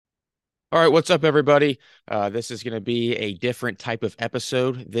All right, what's up, everybody? This is going to be a different type of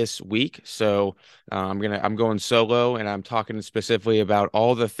episode this week. I'm going solo, and I'm talking specifically about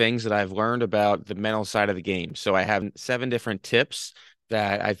all the things that I've learned about the mental side of the game. So I have 7 different tips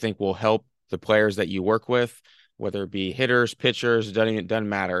that I think will help the players that you work with, whether it be hitters, pitchers, it doesn't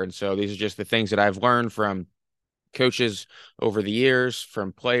matter. And so these are just the things that I've learned from coaches over the years,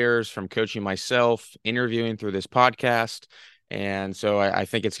 from players, from coaching myself, interviewing through this podcast. And so I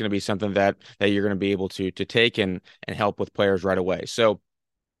think it's going to be something that you're going to be able to take and help with players right away. So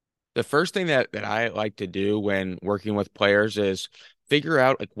the first thing that I like to do when working with players is figure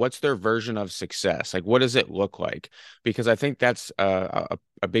out like what's their version of success. Like what does it look like? Because I think that's a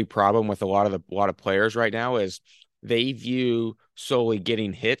big problem with a lot of players right now is they view solely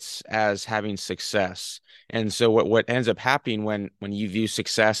getting hits as having success. And so what ends up happening when you view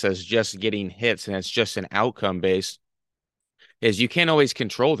success as just getting hits and it's just an outcome based is you can't always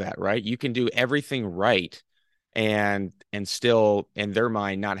control that, right? You can do everything right and still in their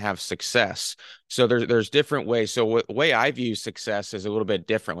mind not have success. So there's different ways. So the way I view success is a little bit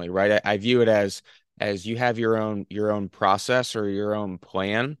differently, right? I view it as you have your own process or your own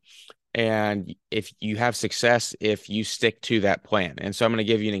plan. And if you have success, if you stick to that plan. And so I'm going to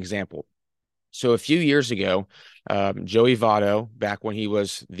give you an example. So a few years ago, Joey Votto, back when he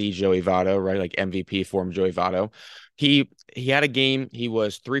was the Joey Votto, right, like MVP form Joey Votto, he had a game. He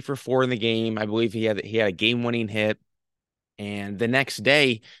was 3 for 4 in the game. I believe he had a game-winning hit. And the next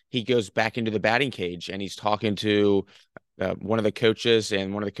day, he goes back into the batting cage and he's talking to one of the coaches,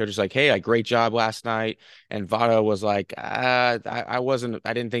 and one of the coaches like, "Hey, like great job last night." And Votto was like, I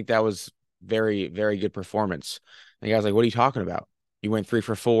didn't think that was very, very good performance." And the guy's like, "What are you talking about? You went 3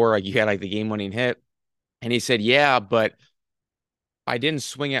 for 4, like you had like the game-winning hit." And he said, "Yeah, but I didn't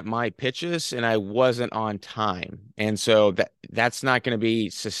swing at my pitches and I wasn't on time." And so that's not going to be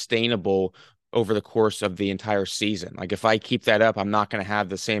sustainable over the course of the entire season. Like if I keep that up, I'm not going to have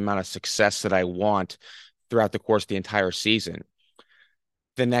the same amount of success that I want throughout the course of the entire season.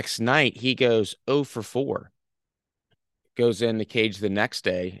 The next night, he goes 0 for 4, goes in the cage the next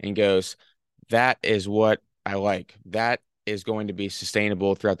day and goes, "That is what I like. That is going to be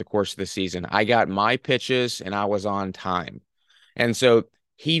sustainable throughout the course of the season. I got my pitches and I was on time." And so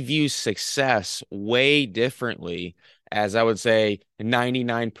he views success way differently as I would say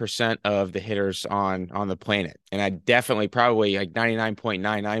 99% of the hitters on the planet. And I definitely probably like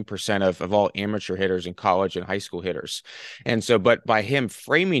 99.99% of all amateur hitters in college and high school hitters. And so, but by him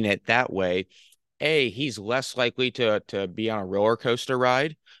framing it that way, he's less likely to be on a roller coaster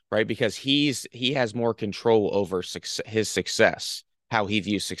ride, right? Because he has more control over his success, how he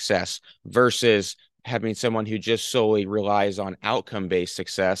views success versus having someone who just solely relies on outcome-based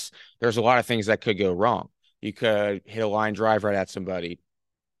success. There's a lot of things that could go wrong. You could hit a line drive right at somebody.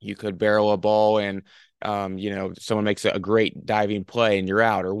 You could barrel a ball and someone makes a great diving play and you're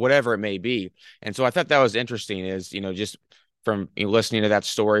out or whatever it may be. And so I thought that was interesting is, just from listening to that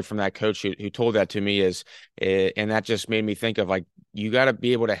story from that coach who told that to me and that just made me think of like, you got to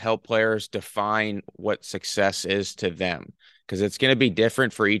be able to help players define what success is to them because it's going to be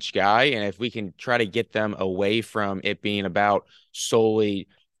different for each guy. And if we can try to get them away from it being about solely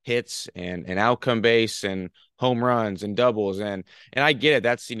hits and outcome base and home runs and doubles and I get it.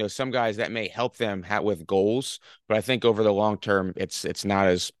 That's some guys that may help them with goals, but I think over the long term, it's not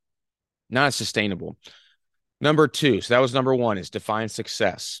as sustainable. Number two, so that was number one, is define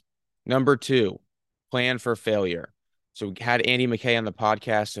success. Number two, plan for failure. So we had Andy McKay on the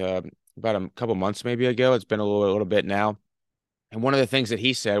podcast about a couple months maybe ago. It's been a little bit now, and one of the things that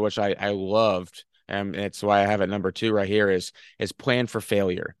he said, which I loved, and it's why I have it number two right here, is plan for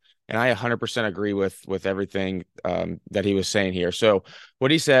failure. And I 100% agree with everything that he was saying here. So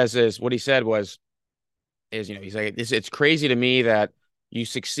what he said was he's like it's crazy to me that you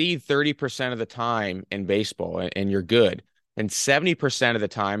succeed 30% of the time in baseball and you're good, and 70% of the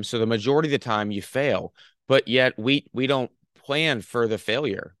time, so the majority of the time you fail, but yet we don't plan for the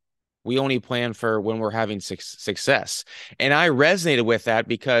failure. We only plan for when we're having success. And I resonated with that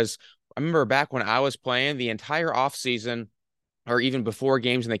because I remember back when I was playing the entire off season or even before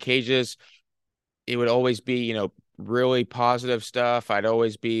games in the cages, it would always be, really positive stuff. I'd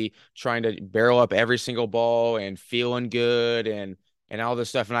always be trying to barrel up every single ball and feeling good and all this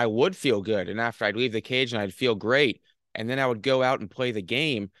stuff. And I would feel good. And after I'd leave the cage and I'd feel great. And then I would go out and play the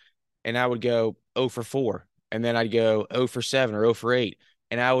game and I would go 0 for 4. And then I'd go 0 for 7 or 0 for 8.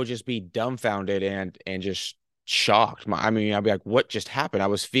 And I would just be dumbfounded and just shocked. I mean, I'd be like, what just happened? I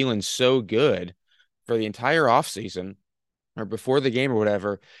was feeling so good for the entire off season or before the game or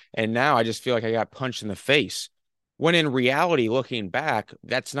whatever. And now I just feel like I got punched in the face. When in reality, looking back,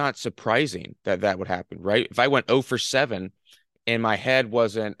 that's not surprising that that would happen, right? If I went 0 for 7 and my head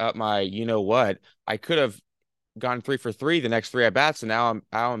wasn't up my, you know what, I could have gone 3 for 3 the next three at bats, and now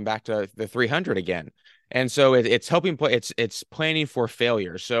I'm back to the 300 again. And so it's helping play. It's planning for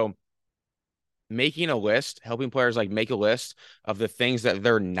failure. So making a list, helping players like make a list of the things that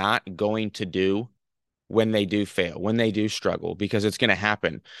they're not going to do when they do fail, when they do struggle, because it's going to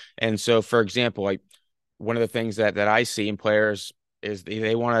happen. And so, for example, like one of the things that I see in players is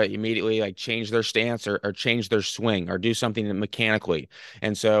they want to immediately like change their stance or change their swing or do something mechanically.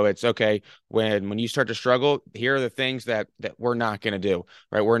 And so it's okay when you start to struggle, here are the things that we're not going to do,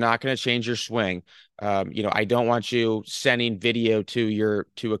 right? We're not going to change your swing. I don't want you sending video to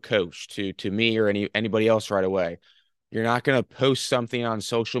a coach, to me or anybody else right away. You're not going to post something on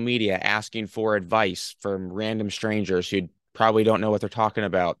social media asking for advice from random strangers who probably don't know what they're talking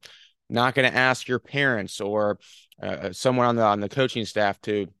about. Not going to ask your parents or someone on the coaching staff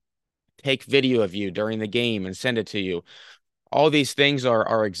to take video of you during the game and send it to you. All these things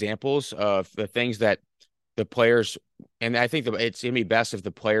are examples of the things that the players, and I think that it's gonna be best if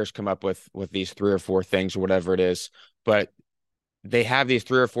the players come up with these three or four things or whatever it is. But they have these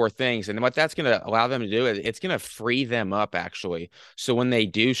three or four things, and what that's going to allow them to do is it's going to free them up actually. So when they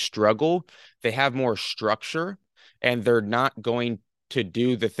do struggle, they have more structure, and they're not going to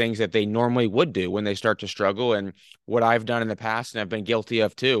do the things that they normally would do when they start to struggle. And what I've done in the past, and I've been guilty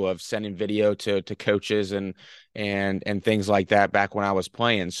of too, of sending video to coaches and things like that back when I was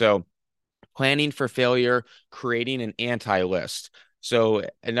playing. So planning for failure, creating an anti-list. So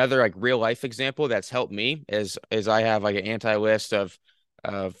another like real life example that's helped me is I have like an anti-list of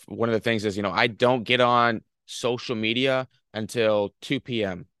one of the things is, I don't get on social media until 2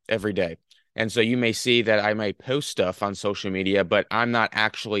 p.m. every day. And so you may see that I may post stuff on social media, but I'm not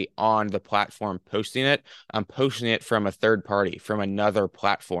actually on the platform posting it. I'm posting it from a third party, from another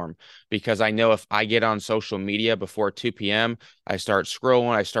platform, because I know if I get on social media before 2 p.m., I start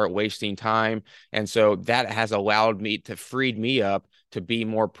scrolling, I start wasting time. And so that has allowed me to freed me up to be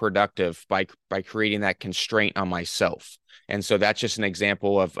more productive by creating that constraint on myself. And so that's just an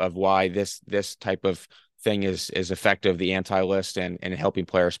example of why this type of thing is effective, the anti-list and helping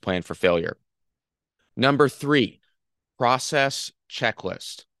players plan for failure. Number 3, process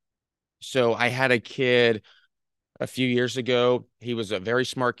checklist. So I had a kid a few years ago. He was a very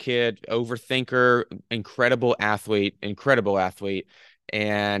smart kid, overthinker, incredible athlete.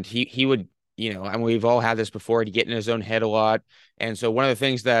 And he would, I mean, we've all had this before, he'd get in his own head a lot. And so one of the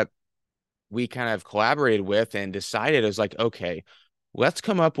things that we kind of collaborated with and decided is like, okay, let's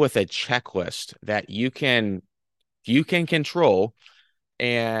come up with a checklist that you can control.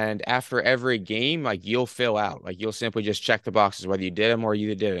 And after every game, like you'll fill out, like you'll simply just check the boxes, whether you did them or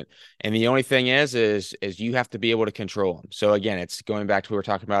you didn't. And the only thing is you have to be able to control them. So again, it's going back to what we were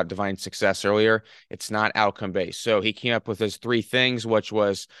talking about divine success earlier. It's not outcome based. So he came up with his 3 things, which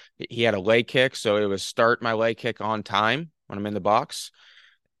was he had a leg kick. So it was start my leg kick on time when I'm in the box,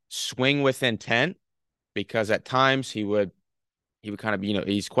 swing with intent, because at times he would kind of,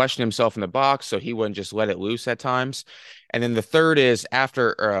 he's questioning himself in the box, so he wouldn't just let it loose at times. And then the third is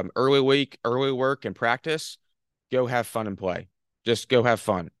after early work and practice, go have fun and play. Just go have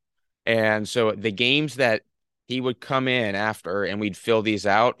fun. And so the games that he would come in after and we'd fill these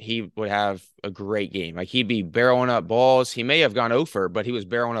out, he would have a great game. Like he'd be barreling up balls. He may have gone over, but he was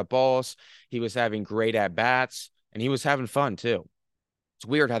barreling up balls. He was having great at bats, and he was having fun too. It's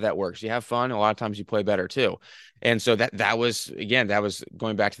weird how that works. You have fun, a lot of times you play better too. And so that was, again, that was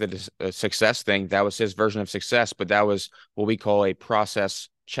going back to the success thing. That was his version of success, but that was what we call a process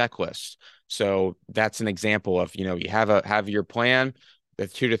checklist. So that's an example of, you have your plan, the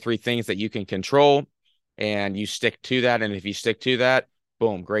 2 to 3 things that you can control, and you stick to that. And if you stick to that,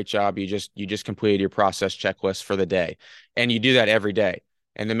 boom, great job. You just completed your process checklist for the day. And you do that every day.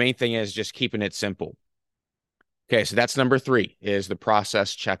 And the main thing is just keeping it simple. Okay, so that's number 3 is the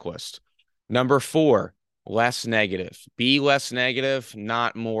process checklist. Number 4, less negative. Be less negative,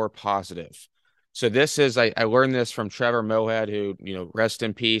 not more positive. So this is, I learned this from Trevor Moawad, who, rest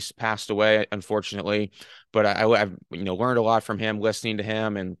in peace, passed away, unfortunately. But I've, learned a lot from him, listening to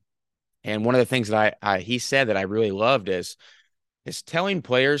him. And one of the things that he said that I really loved is telling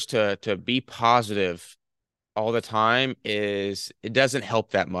players to be positive all the time is it doesn't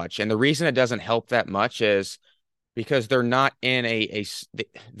help that much. And the reason it doesn't help that much is because they're not in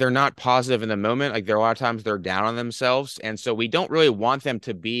they're not positive in the moment. Like there are a lot of times they're down on themselves. And so we don't really want them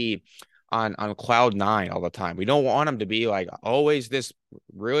to be on cloud 9 all the time. We don't want them to be like always this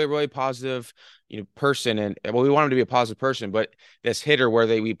really, really positive, person. And well, we want them to be a positive person, but this hitter where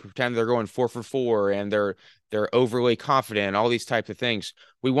we pretend they're going 4 for 4 and they're overly confident, all these types of things.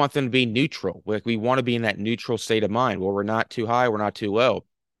 We want them to be neutral. Like we want to be in that neutral state of mind where we're not too high, we're not too low.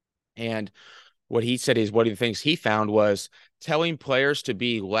 And what he said is one of the things he found was telling players to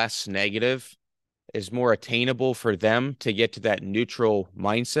be less negative is more attainable for them to get to that neutral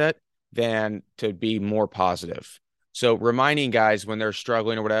mindset than to be more positive. So reminding guys when they're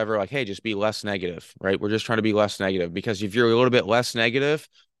struggling or whatever, like, hey, just be less negative, right? We're just trying to be less negative because if you're a little bit less negative,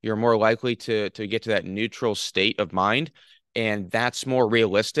 you're more likely to get to that neutral state of mind. And that's more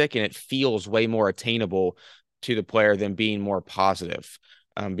realistic and it feels way more attainable to the player than being more positive.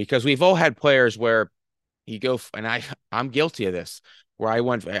 Because we've all had players where you go, and I'm guilty of this where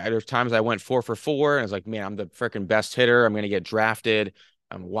there's times I went 4 for 4 and I was like, man, I'm the freaking best hitter. I'm going to get drafted.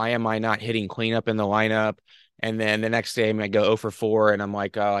 Why am I not hitting cleanup in the lineup? And then the next day I'm going to go 0 for 4 and I'm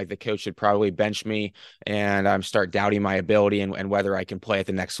like, oh, like the coach should probably bench me and I'm start doubting my ability and whether I can play at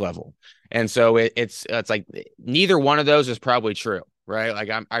the next level. And so it's like neither one of those is probably true, right? Like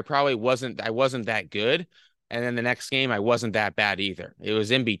I wasn't that good. And then the next game, I wasn't that bad either. It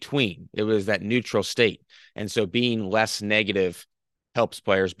was in between. It was that neutral state. And so being less negative helps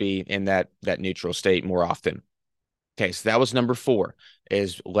players be in that neutral state more often. Okay, so that was number 4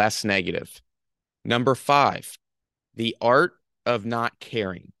 is less negative. Number 5, the art of not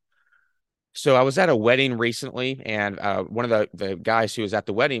caring. So I was at a wedding recently, and one of the guys who was at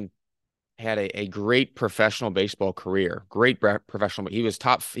the wedding had a great professional baseball career, great professional. He was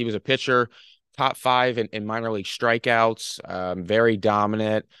he was a pitcher, top 5 in minor league strikeouts, very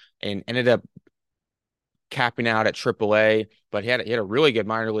dominant, and ended up capping out at AAA, but he had a really good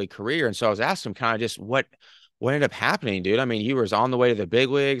minor league career. And so I was asking him kind of just what ended up happening, dude. I mean, he was on the way to the big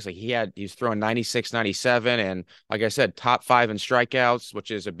leagues. Like he was throwing 96, 97, and like I said, top 5 in strikeouts,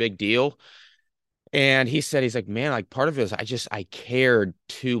 which is a big deal. And he said, he's like, man, like part of it is I cared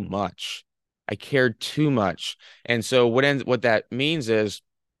too much. I cared too much. And so what that means is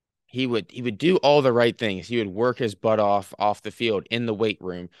he would do all the right things. He would work his butt off the field in the weight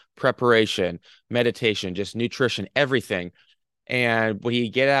room, preparation, meditation, just nutrition, everything. And when he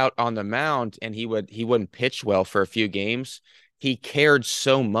get out on the mound and he wouldn't pitch well for a few games, he cared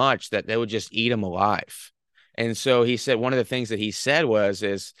so much that they would just eat him alive. And so he said one of the things that he said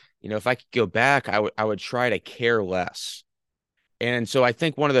is, if I could go back, I would try to care less. And so I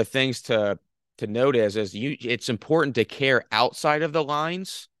think one of the things to note is it's important to care outside of the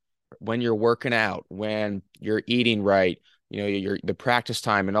lines when you're working out, when you're eating right, the practice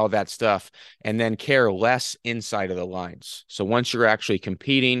time and all that stuff, and then care less inside of the lines. So once you're actually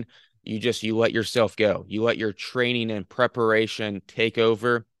competing, you let yourself go. You let your training and preparation take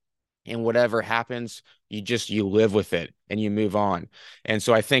over, and whatever happens, you live with it and you move on. And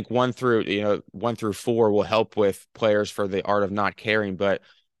so I think 1 through 4 will help with players for the art of not caring. But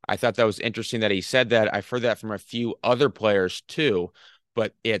I thought that was interesting that he said that. I've heard that from a few other players too,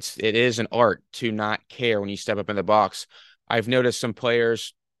 but it is an art to not care when you step up in the box. I've noticed some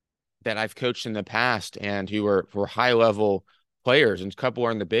players that I've coached in the past and who were high level players, and a couple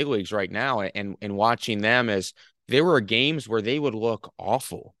are in the big leagues right now. And watching them as there were games where they would look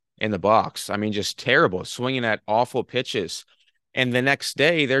awful in the box. I mean, just terrible, swinging at awful pitches. And the next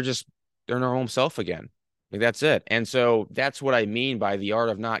day, they're their home self again. Like that's it. And so that's what I mean by the art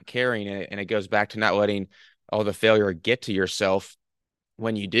of not caring. And it goes back to not letting all the failure get to yourself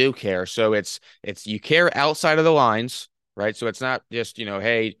when you do care. So it's you care outside of the lines, right? So it's not just,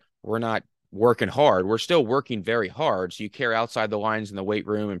 hey, we're not working hard. We're still working very hard. So you care outside the lines in the weight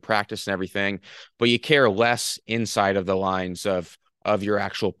room and practice and everything, but you care less inside of the lines of your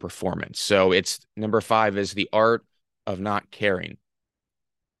actual performance. So it's number 5 is the art of not caring.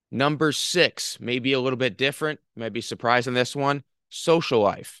 Number 6, maybe a little bit different, maybe surprised in this one, social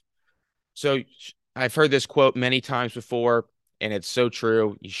life. So I've heard this quote many times before, and it's so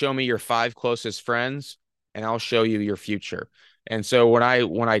true. You show me your 5 closest friends, and I'll show you your future. And so when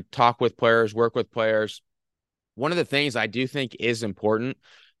I talk with players, work with players, one of the things I do think is important,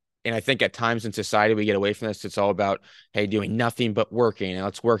 and I think at times in society we get away from this. It's all about, hey, doing nothing but working, and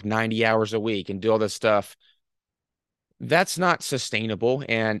let's work 90 hours a week and do all this stuff. That's not sustainable.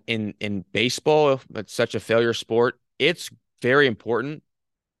 And in baseball, it's such a failure sport. It's very important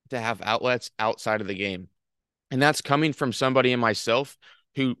to have outlets outside of the game. And that's coming from somebody in myself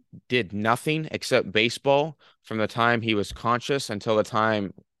who did nothing except baseball from the time he was conscious until the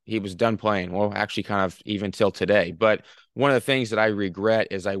time he was done playing. Well, actually, kind of even till today. But one of the things that I regret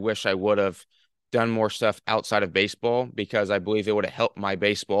is I wish I would have done more stuff outside of baseball because I believe it would have helped my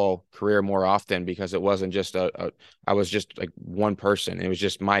baseball career more often because it wasn't just I was just like one person. It was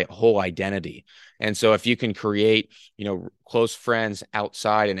just my whole identity. And so if you can create, close friends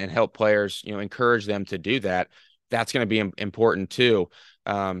outside and help players, encourage them to do that, that's going to be important too.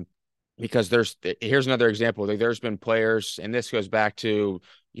 Because here's another example. Like there's been players, and this goes back to,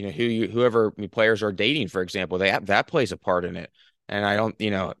 whoever players are dating, for example, that plays a part in it. And I don't,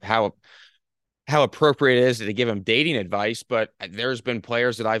 how appropriate it is to give them dating advice, but there's been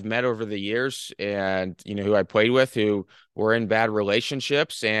players that I've met over the years and, who I played with who were in bad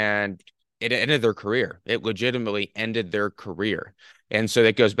relationships and it ended their career. It legitimately ended their career. And so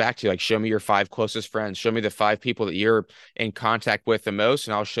that goes back to like, show me your five closest friends, show me the five people that you're in contact with the most,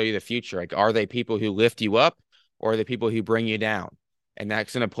 and I'll show you the future. Like, are they people who lift you up or are they people who bring you down? And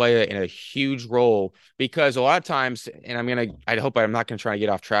that's going to play in a huge role because a lot of times, and I hope I'm not going to try to get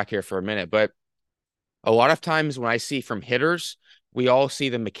off track here for a minute, but a lot of times when I see from hitters, we all see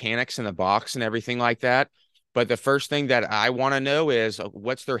the mechanics in the box and everything like that. But the first thing that I want to know is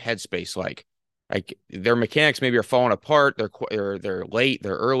what's their headspace like? Like their mechanics maybe are falling apart, they're late,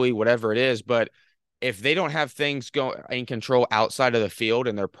 they're early, whatever it is. But if they don't have things go in control outside of the field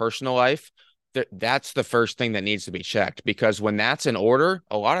in their personal life, that's the first thing that needs to be checked because when that's in order,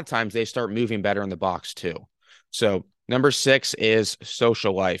 a lot of times they start moving better in the box too. So number 6 is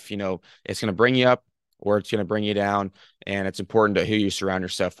social life. It's going to bring you up or it's going to bring you down. And it's important to who you surround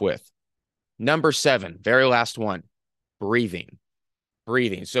yourself with. Number 7, very last one, breathing.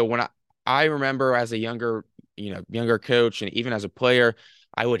 Breathing. So when I remember as a younger coach and even as a player,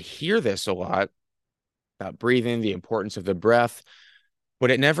 I would hear this a lot about breathing, the importance of the breath, but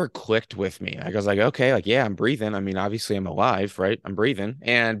it never clicked with me. I was like, okay, like, yeah, I'm breathing. I mean, obviously I'm alive, right? I'm breathing.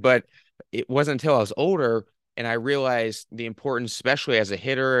 But it wasn't until I was older and I realized the importance, especially as a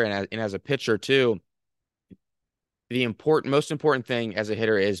hitter and as a pitcher too, the most important thing as a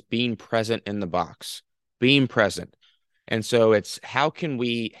hitter is being present in the box, being present. And so it's how can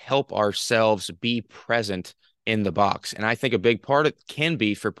we help ourselves be present in the box? And I think a big part it can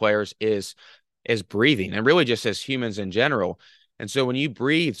be for players is breathing and really just as humans in general. And so when you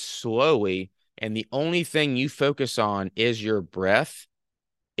breathe slowly and the only thing you focus on is your breath,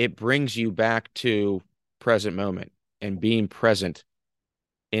 it brings you back to present moment and being present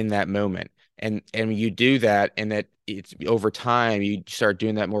in that moment. And you do that, and that it's over time you start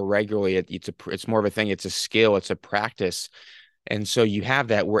doing that more regularly. It's more of a thing. It's a skill. It's a practice, and so you have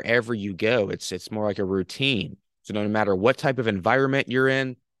that wherever you go. It's more like a routine. So no matter what type of environment you're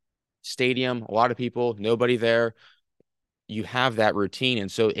in, stadium, a lot of people, nobody there, you have that routine,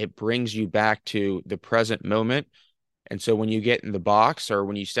 and so it brings you back to the present moment. And so when you get in the box or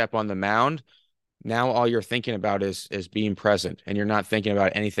when you step on the mound, now all you're thinking about is being present and you're not thinking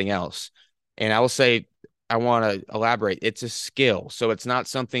about anything else. And I will say, I want to elaborate. It's a skill. So it's not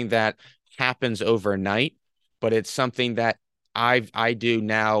something that happens overnight, but it's something that I do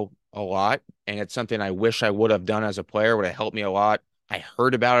now a lot. And it's something I wish I would have done as a player, would have helped me a lot. I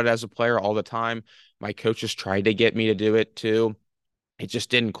heard about it as a player all the time. My coaches tried to get me to do it too. It just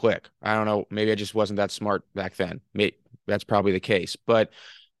didn't click. I don't know. Maybe I just wasn't that smart back then. Maybe that's probably the case, but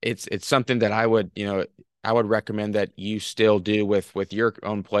it's something that I would recommend that you still do with your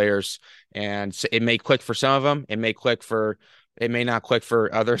own players. And it may click for some of them. It may not click for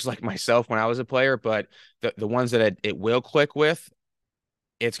others like myself when I was a player, but the ones that it will click with,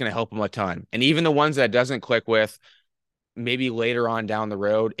 it's going to help them a ton. And even the ones that it doesn't click with, maybe later on down the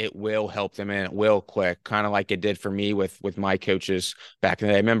road, it will help them and it will click, kind of like it did for me with my coaches back in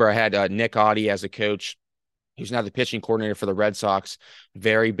the day. I remember I had Nick Audie as a coach. He's now the pitching coordinator for the Red Sox,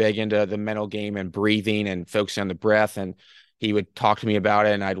 very big into the mental game and breathing and focusing on the breath. And he would talk to me about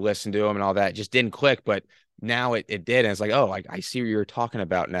it and I'd listen to him and all that. It just didn't click, but now it did. And it's like, oh, I see what you're talking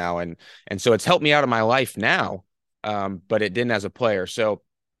about now. And so it's helped me out in my life now, but it didn't as a player. So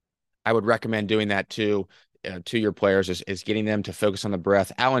I would recommend doing that too. To your players is getting them to focus on the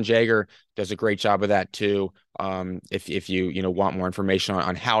breath. Alan Jaeger does a great job of that too. If you want more information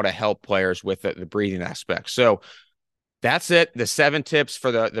on how to help players with the breathing aspect. So that's it. The 7 tips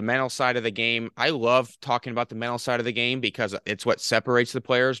for the mental side of the game. I love talking about the mental side of the game because it's what separates the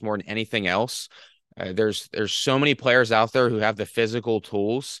players more than anything else. There's so many players out there who have the physical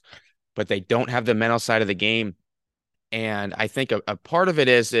tools, but they don't have the mental side of the game. And I think a part of it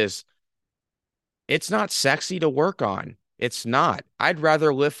is it's not sexy to work on. It's not. I'd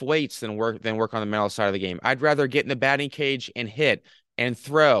rather lift weights than work on the mental side of the game. I'd rather get in the batting cage and hit and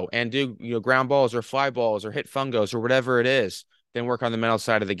throw and do ground balls or fly balls or hit fungos or whatever it is than work on the mental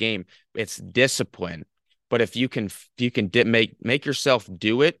side of the game. It's discipline. But if you can make yourself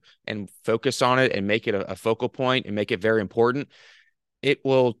do it and focus on it and make it a focal point and make it very important, it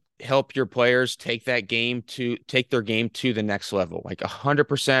will help your players take their game to the next level. Like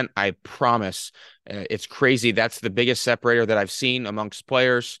 100%, I promise. It's crazy. That's the biggest separator that I've seen amongst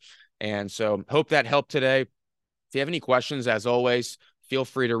players. And so hope that helped today. If you have any questions, as always, feel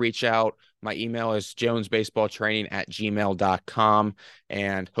free to reach out. My email is jonesbaseballtraining@gmail.com.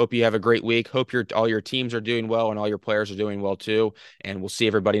 And hope you have a great week. Hope all your teams are doing well and all your players are doing well too. And we'll see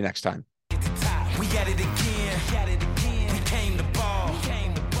everybody next time. We at it again.